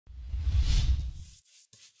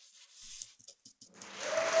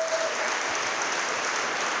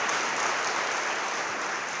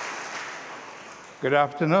Good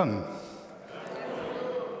afternoon.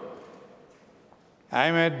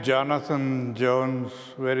 I met Jonathon Jones,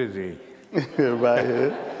 where is he? Right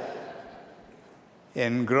here.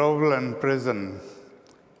 In Groveland Prison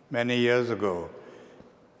many years ago.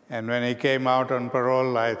 And when he came out on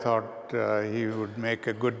parole, I thought he would make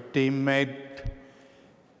a good teammate.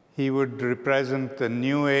 He would represent the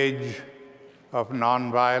new age of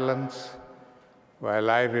nonviolence,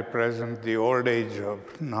 while I represent the old age of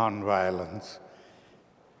nonviolence.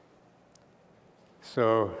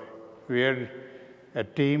 So we're a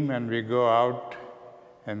team, and we go out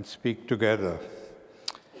and speak together.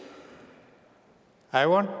 I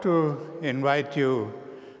want to invite you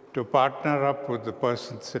to partner up with the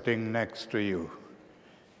person sitting next to you.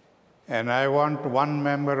 And I want one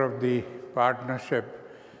member of the partnership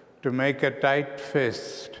to make a tight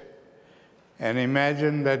fist and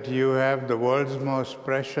imagine that you have the world's most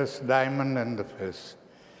precious diamond in the fist.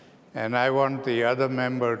 And I want the other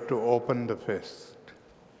member to open the fist.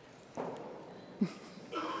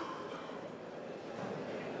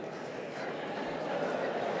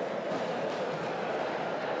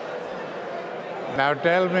 Now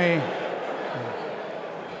tell me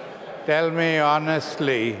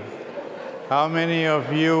honestly, how many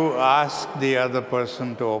of you asked the other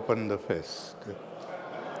person to open the fist?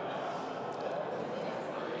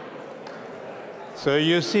 So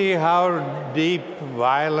you see how deep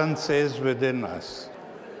violence is within us.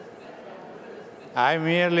 I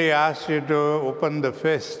merely asked you to open the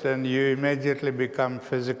fist, and you immediately become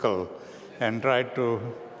physical and try to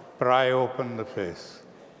pry open the fist.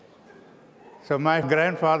 So my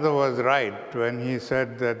grandfather was right when he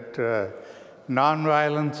said that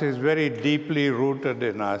nonviolence is very deeply rooted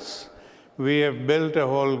in us. We have built a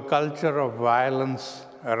whole culture of violence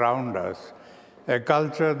around us, a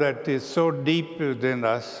culture that is so deep within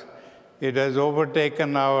us, it has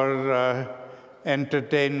overtaken our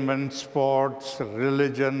entertainment, sports,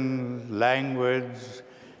 religion, language,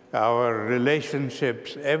 our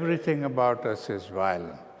relationships. Everything about us is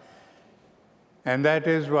violent. And that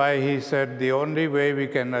is why he said the only way we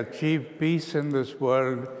can achieve peace in this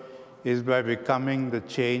world is by becoming the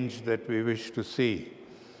change that we wish to see.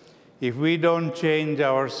 If we don't change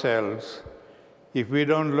ourselves, if we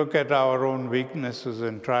don't look at our own weaknesses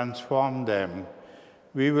and transform them,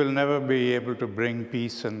 we will never be able to bring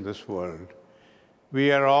peace in this world.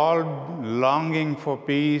 We are all longing for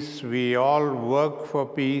peace, we all work for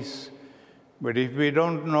peace, but if we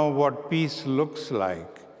don't know what peace looks like,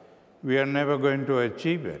 we are never going to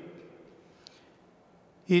achieve it.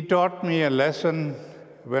 He taught me a lesson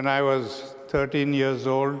when I was 13 years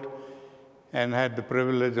old and had the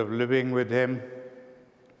privilege of living with him.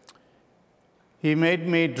 He made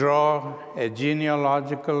me draw a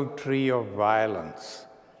genealogical tree of violence.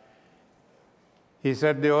 He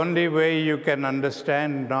said the only way you can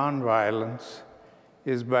understand nonviolence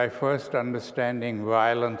is by first understanding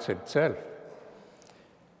violence itself.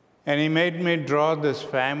 And he made me draw this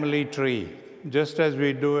family tree, just as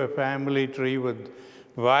we do a family tree with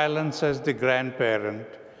violence as the grandparent,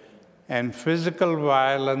 and physical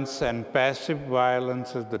violence and passive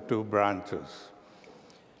violence as the two branches.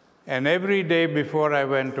 And every day before I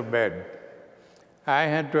went to bed, I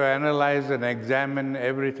had to analyze and examine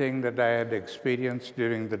everything that I had experienced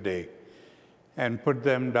during the day and put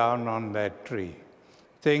them down on that tree.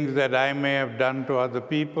 Things that I may have done to other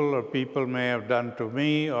people, or people may have done to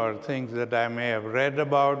me, or things that I may have read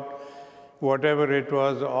about, whatever it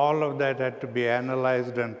was, all of that had to be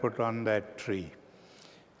analyzed and put on that tree.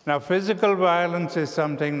 Now, physical violence is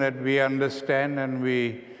something that we understand and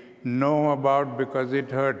we know about because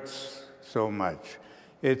it hurts so much.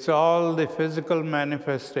 It's all the physical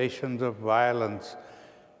manifestations of violence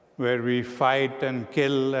where we fight and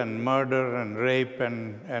kill and murder and rape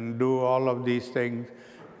and do all of these things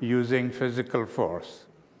using physical force.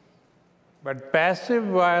 But passive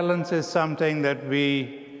violence is something that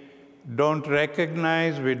we don't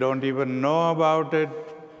recognize, we don't even know about it.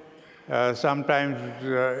 Sometimes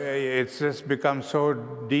it's just become so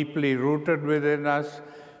deeply rooted within us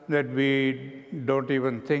that we don't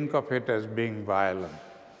even think of it as being violent.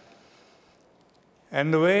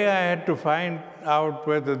 And the way I had to find out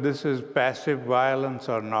whether this is passive violence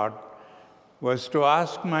or not was to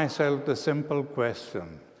ask myself the simple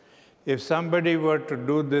question: if somebody were to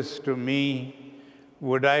do this to me,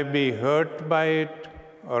 would I be hurt by it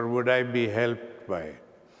or would I be helped by it?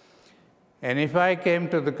 And if I came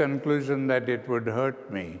to the conclusion that it would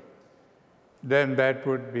hurt me, then that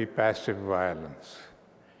would be passive violence.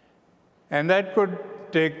 And that could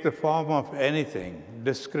take the form of anything: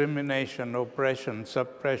 discrimination, oppression,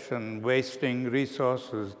 suppression, wasting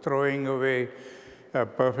resources, throwing away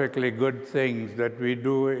perfectly good things that we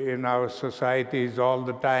do in our societies all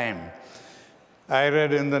the time. I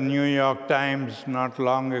read in the New York Times not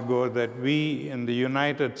long ago that we in the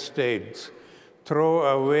United States throw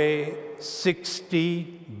away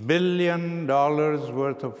 $60 billion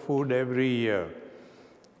worth of food every year,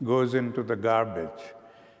 goes into the garbage.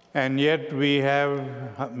 And yet we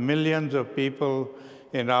have millions of people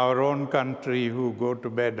in our own country who go to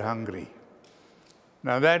bed hungry.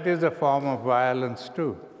 Now that is a form of violence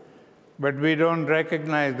too. But we don't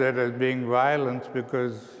recognize that as being violence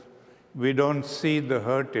because we don't see the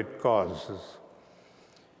hurt it causes.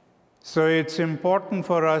 So it's important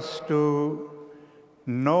for us to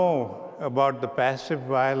know about the passive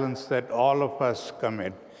violence that all of us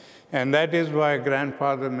commit. And that is why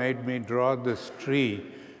grandfather made me draw this tree,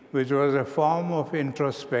 which was a form of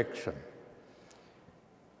introspection.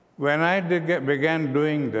 When I began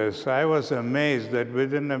doing this, I was amazed that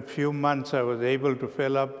within a few months I was able to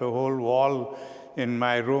fill up the whole wall in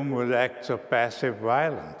my room with acts of passive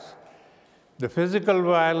violence. The physical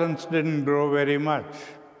violence didn't grow very much,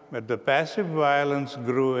 but the passive violence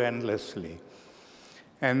grew endlessly.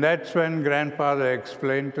 And that's when grandfather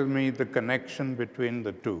explained to me the connection between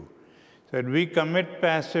the two. That we commit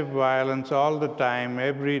passive violence all the time,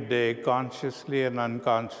 every day, consciously and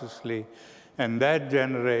unconsciously, and that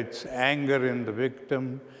generates anger in the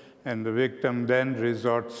victim, and the victim then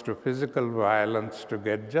resorts to physical violence to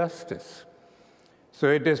get justice. So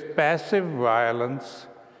it is passive violence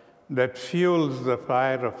that fuels the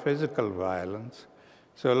fire of physical violence.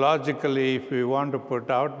 So logically, if we want to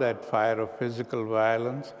put out that fire of physical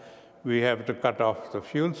violence, we have to cut off the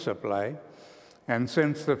fuel supply. And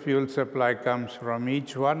since the fuel supply comes from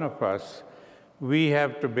each one of us, we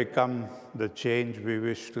have to become the change we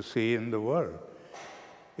wish to see in the world.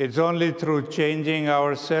 It's only through changing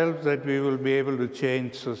ourselves that we will be able to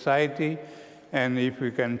change society. And if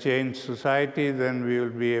we can change society, then we will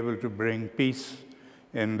be able to bring peace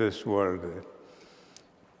in this world.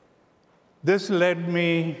 This led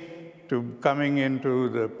me to coming into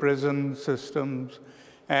the prison systems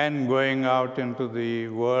and going out into the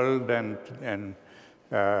world and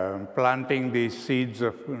planting these seeds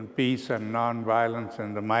of peace and nonviolence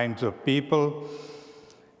in the minds of people.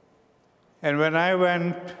 And when I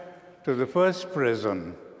went to the first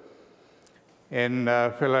prison in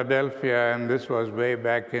Philadelphia, and this was way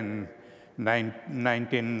back in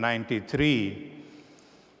 1993,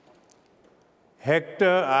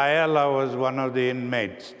 Hector Ayala was one of the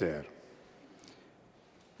inmates there.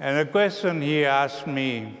 And the question he asked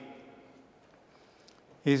me,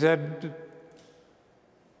 he said,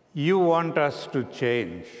 "You want us to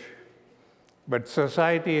change, but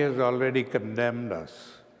society has already condemned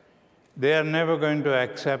us. They are never going to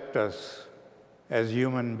accept us as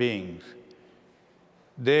human beings.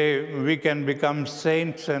 We can become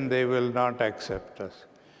saints and they will not accept us.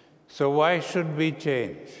 So why should we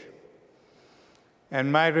change?" And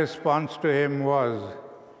my response to him was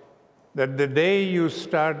that the day you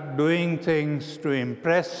start doing things to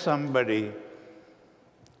impress somebody,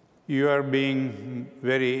 you are being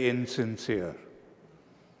very insincere.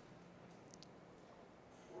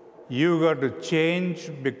 You got to change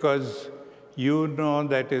because you know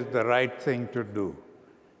that is the right thing to do.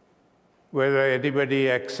 Whether anybody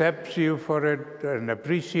accepts you for it and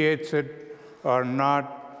appreciates it or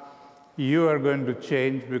not, you are going to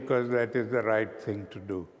change because that is the right thing to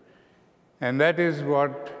do. And that is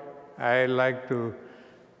what I like to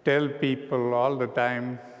tell people all the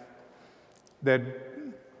time, that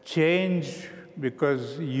change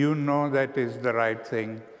because you know that is the right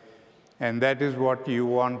thing, and that is what you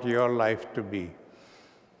want your life to be.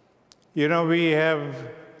 You know, we have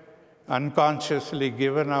unconsciously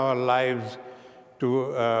given our lives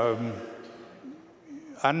to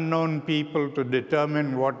unknown people to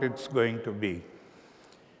determine what it's going to be.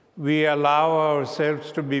 We allow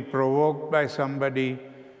ourselves to be provoked by somebody,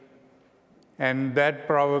 and that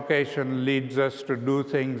provocation leads us to do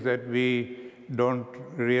things that we don't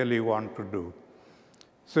really want to do.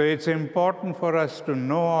 So it's important for us to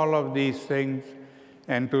know all of these things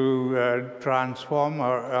and to transform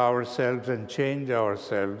ourselves and change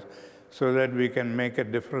ourselves so that we can make a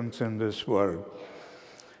difference in this world.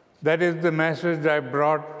 That is the message I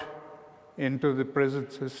brought into the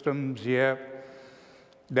prison systems here.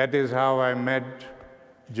 That is how I met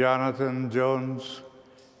Jonathon Jones,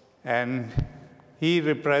 and he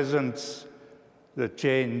represents the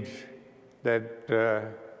change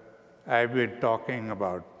that I've been talking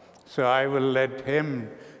about. So I will let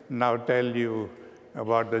him now tell you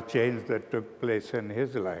about the change that took place in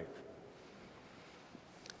his life.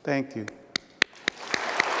 Thank you.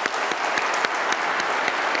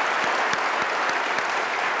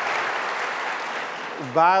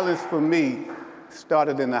 Violence for me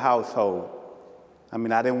started in the household. I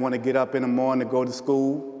mean, I didn't want to get up in the morning to go to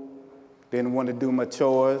school, didn't want to do my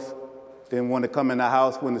chores, didn't want to come in the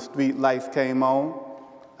house when the street lights came on.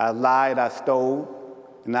 I lied, I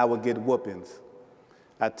stole, and I would get whoopings.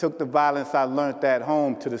 I took the violence I learned at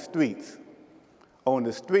home to the streets. On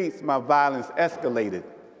the streets, my violence escalated,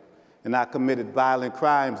 and I committed violent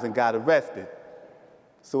crimes and got arrested.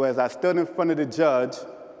 So as I stood in front of the judge,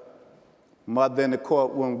 mother in the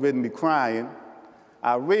courtroom with me crying,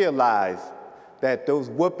 I realized that those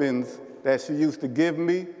whoopings that she used to give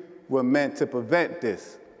me were meant to prevent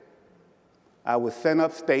this. I was sent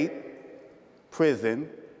upstate, prison,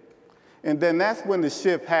 and then that's when the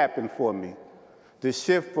shift happened for me, the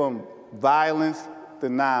shift from violence to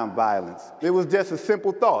nonviolence. It was just a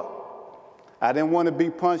simple thought. I didn't want to be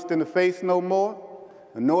punched in the face no more,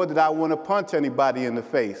 nor did I want to punch anybody in the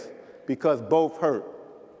face, because both hurt.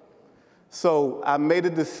 So I made a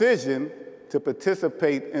decision to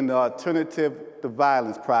participate in the Alternative to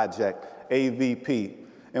Violence Project, AVP.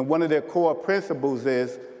 And one of their core principles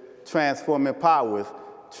is transforming powers,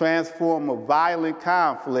 transform a violent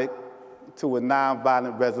conflict to a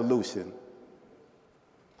nonviolent resolution.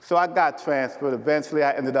 So I got transferred. Eventually,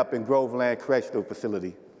 I ended up in Groveland Correctional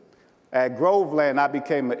Facility. At Groveland, I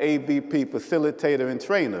became an AVP facilitator and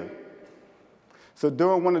trainer. So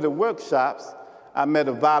during one of the workshops, I met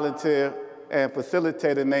a volunteer and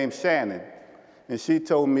facilitator named Shannon, and she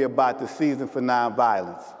told me about the Season for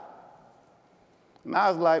Nonviolence. And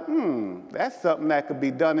I was like, that's something that could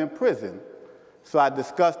be done in prison. So I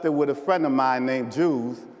discussed it with a friend of mine named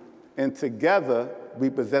Jules, and together we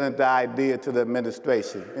presented the idea to the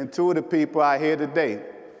administration. And two of the people are here today.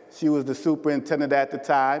 She was the superintendent at the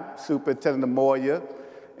time, Superintendent Moya,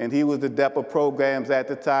 and he was the DEPA programs at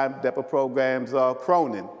the time, DEPA programs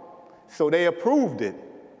Cronin. So they approved it.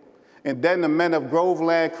 And then the men of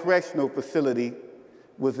Groveland Correctional Facility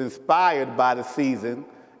was inspired by the season,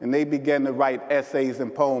 and they began to write essays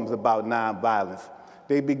and poems about nonviolence.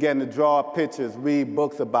 They began to draw pictures, read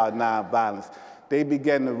books about nonviolence. They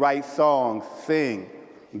began to write songs, sing.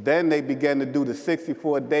 Then they began to do the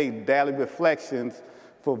 64-day daily reflections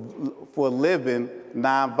for living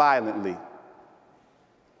nonviolently.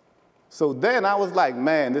 So then I was like,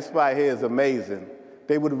 man, this right here is amazing.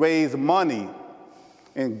 They would raise money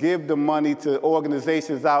and give the money to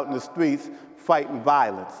organizations out in the streets fighting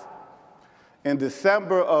violence. In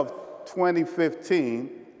December of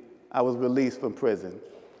 2015, I was released from prison.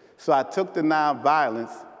 So I took the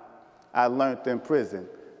nonviolence I learned in prison.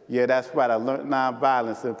 Yeah, that's right, I learned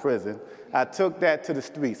nonviolence in prison. I took that to the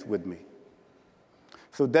streets with me.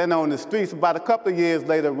 So then on the streets, about a couple of years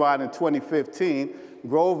later on in 2015,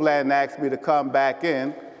 Groveland asked me to come back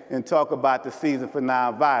in and talk about the Season for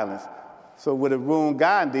Nonviolence. So with Arun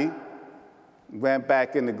Gandhi, went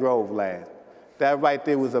back into Groveland. That right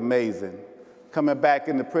there was amazing. Coming back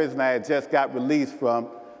into prison I had just got released from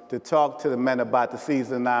to talk to the men about the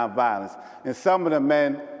Season of Nonviolence. And some of the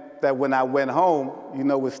men that when I went home,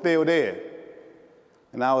 were still there.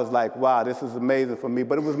 And I was like, wow, this is amazing for me.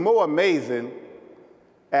 But it was more amazing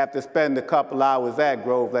after spending a couple hours at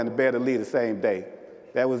Groveland to be able to leave the same day.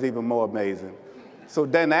 That was even more amazing. So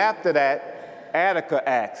then after that, Attica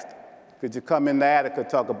asked, could you come into Attica and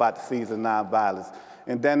talk about the Season of Nonviolence?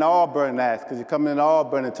 And then Auburn asked, could you come into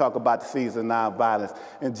Auburn and talk about the Season of Nonviolence?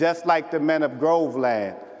 And just like the men of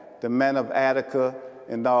Groveland, the men of Attica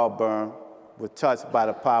and Auburn were touched by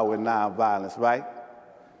the power of nonviolence, right?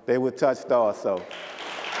 They were touched also.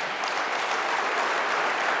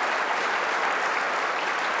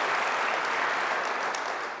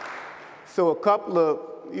 So a couple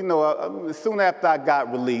of, soon after I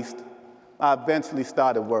got released, I eventually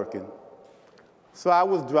started working. So I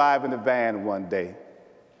was driving a van one day,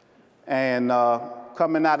 and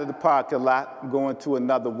coming out of the parking lot, going to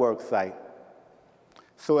another work site.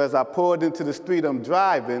 So as I pulled into the street I'm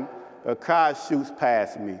driving, a car shoots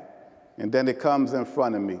past me, and then it comes in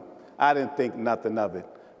front of me. I didn't think nothing of it.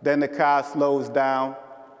 Then the car slows down,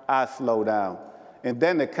 I slow down. And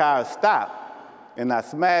then the car stopped, and I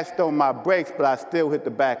smashed on my brakes, but I still hit the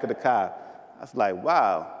back of the car. I was like,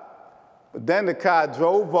 wow. But then the car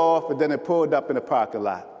drove off, and then it pulled up in the parking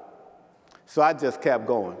lot. So I just kept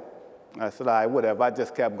going. I said, all right, whatever, I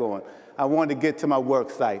just kept going. I wanted to get to my work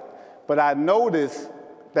site, but I noticed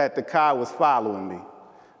that the car was following me.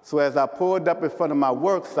 So as I pulled up in front of my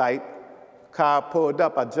work site, car pulled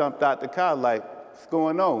up, I jumped out the car like, what's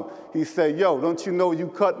going on? He said, yo, don't you know you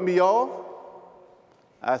cut me off?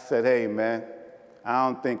 I said, hey, man, I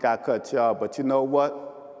don't think I cut you off, but you know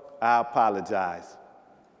what? I apologize.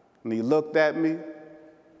 And he looked at me,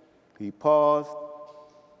 he paused,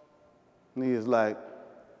 and he was like,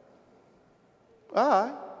 All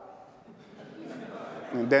right.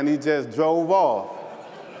 And then he just drove off.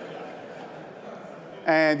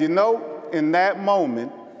 And you know, in that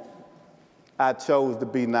moment, I chose to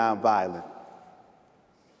be nonviolent.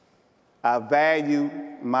 I value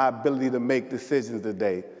my ability to make decisions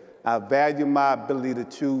today. I value my ability to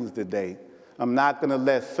choose today. I'm not going to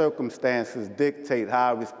let circumstances dictate how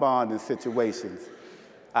I respond in situations.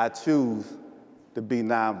 I choose to be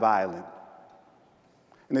nonviolent.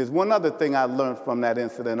 And there's one other thing I learned from that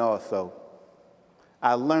incident also.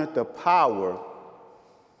 I learned the power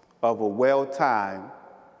of a well-timed,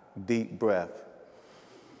 deep breath.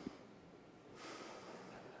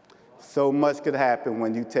 So much could happen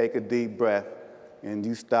when you take a deep breath and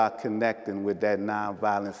you start connecting with that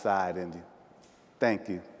nonviolent side in you. Thank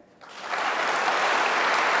you.